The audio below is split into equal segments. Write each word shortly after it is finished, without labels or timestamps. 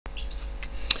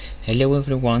Hello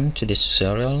everyone to this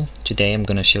tutorial. Today I'm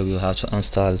gonna show you how to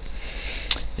install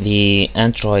the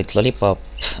Android Lollipop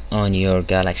on your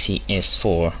Galaxy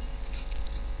S4.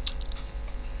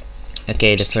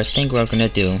 Okay, the first thing we're gonna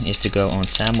do is to go on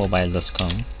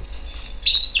sammobile.com.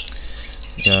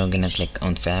 You're gonna click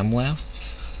on firmware.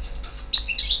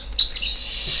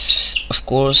 Of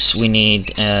course, we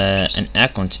need an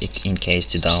account in case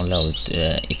to download.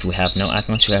 If we have no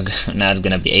account, we are not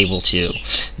gonna be able to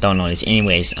download it.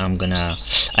 Anyways,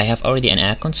 I have already an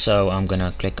account, so I'm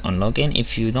gonna click on login.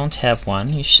 If you don't have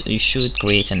one, you should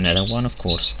create another one, of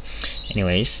course.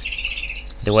 Anyways,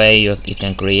 the way you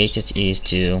can create it is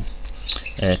to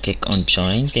click on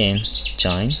join, then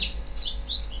join,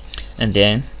 and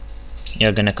then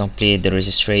you're gonna complete the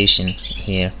registration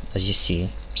here, as you see.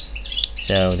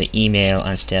 So the email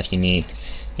and stuff you need,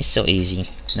 it's so easy,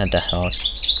 not that hard.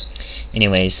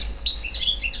 Anyways,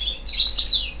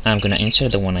 I'm gonna enter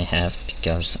the one I have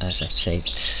because, as I've said,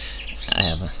 I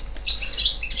have a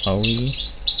already.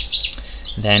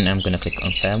 Then I'm gonna click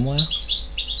on firmware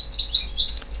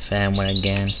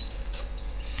again,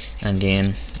 and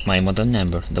then my model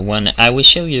number, the one I will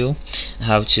show you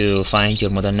how to find your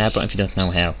model number if you don't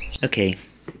know how. Okay,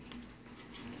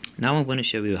 now I'm gonna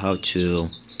show you how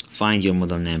to find your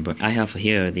model number. I have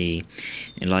here the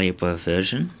Lollipop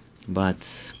version,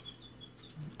 but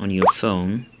on your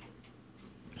phone,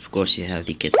 of course, you have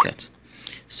the KitKat.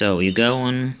 So you go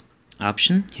on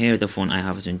option. Here the phone I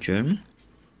have it in German.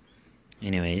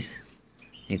 Anyways,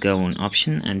 you go on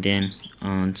option and then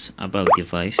on about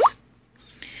device.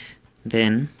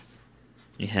 Then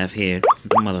you have here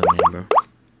the model number.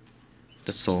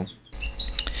 That's all.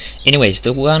 Anyways,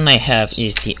 the one I have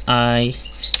is the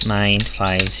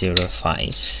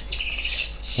I9505.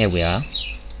 Here we are.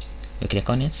 We click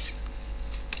on it.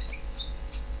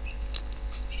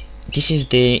 This is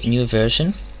the new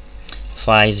version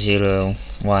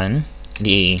 5.0.1,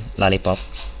 the Lollipop.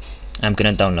 I'm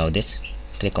gonna download it.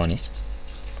 Click on it,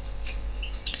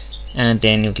 and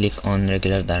then you click on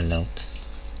regular download.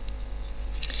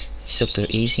 It's super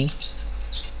easy.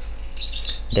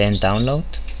 Then download.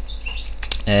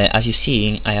 As you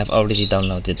see, I have already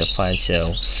downloaded the file,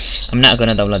 so I'm not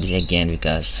gonna download it again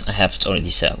because I have it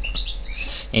already. So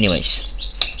anyways,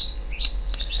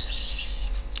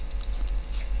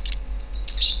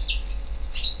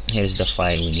 here's the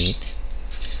file we need,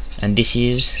 and this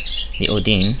is the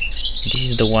Odin. This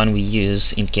is the one we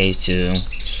use in case to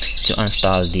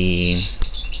install the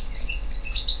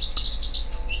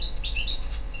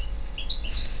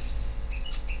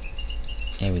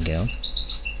here we go.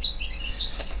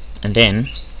 And then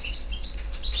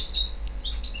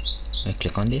we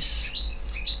click on this.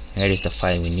 Here is the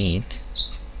file we need.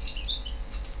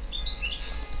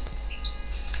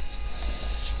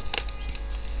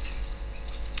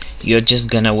 You're just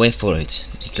gonna wait for it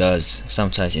because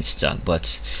sometimes it's stuck,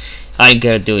 but all you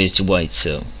gotta do is to wait.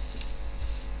 So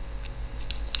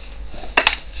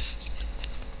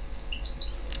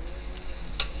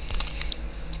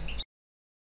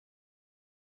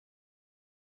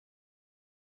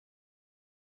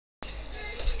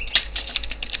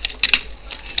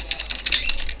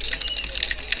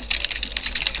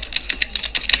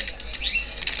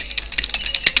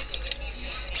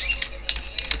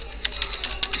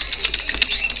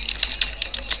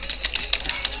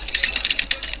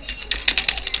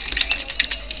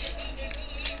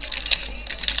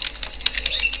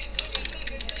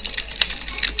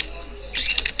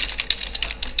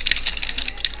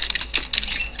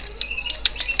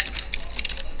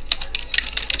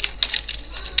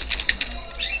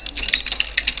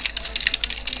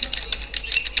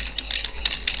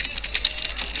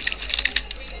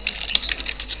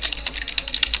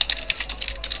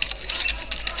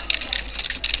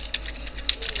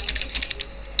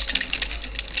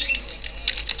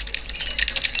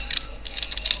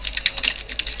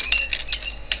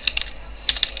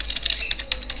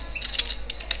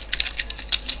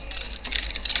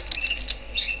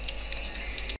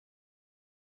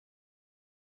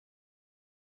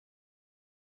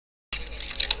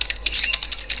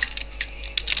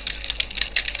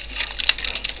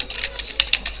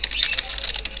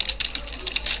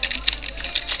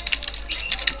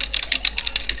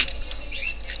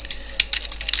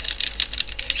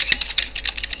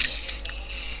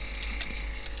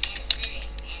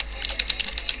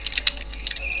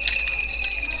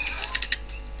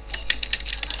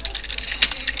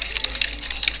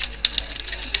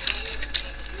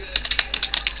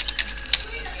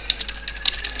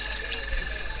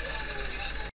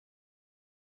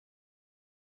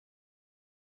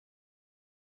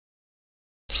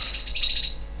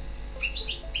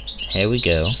here we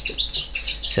go.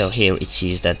 So here it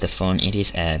says that the phone it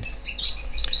is add,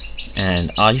 and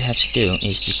all you have to do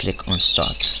is to click on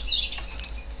start.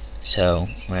 So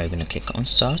we're gonna click on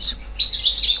start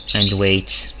and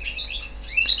wait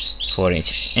for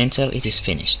it until it is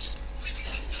finished.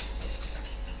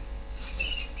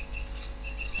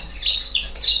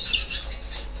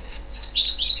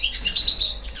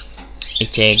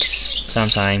 It takes some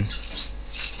time,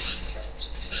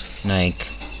 like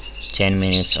 10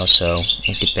 minutes or so.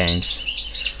 It depends.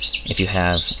 If you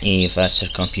have a faster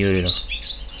computer,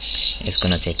 it's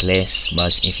gonna take less,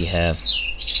 but if you have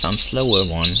some slower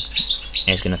one,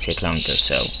 it's gonna take longer.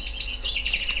 So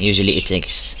usually it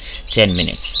takes 10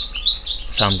 minutes,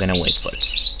 so I'm gonna wait for it.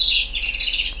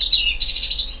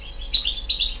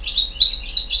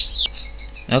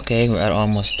 Okay, we are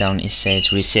almost done. It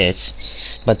says reset,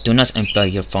 but do not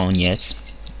unplug your phone yet.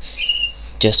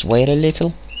 Just wait a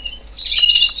little.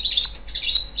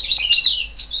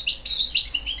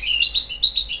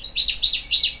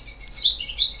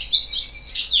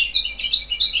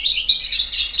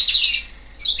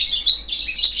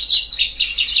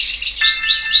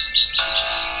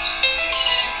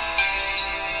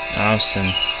 Awesome.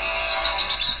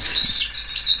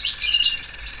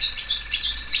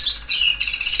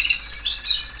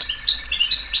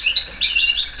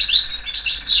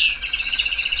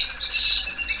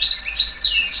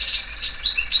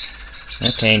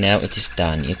 Okay, now it is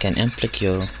done. You can unplug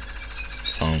your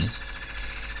phone.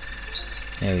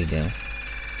 There we go.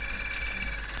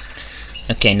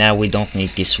 Okay, now we don't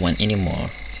need this one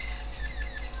anymore.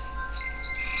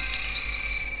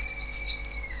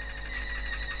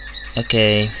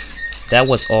 Okay, that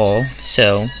was all.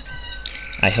 So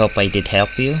I hope I did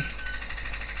help you,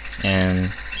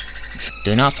 and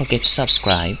do not forget to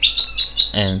subscribe,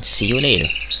 and see you later.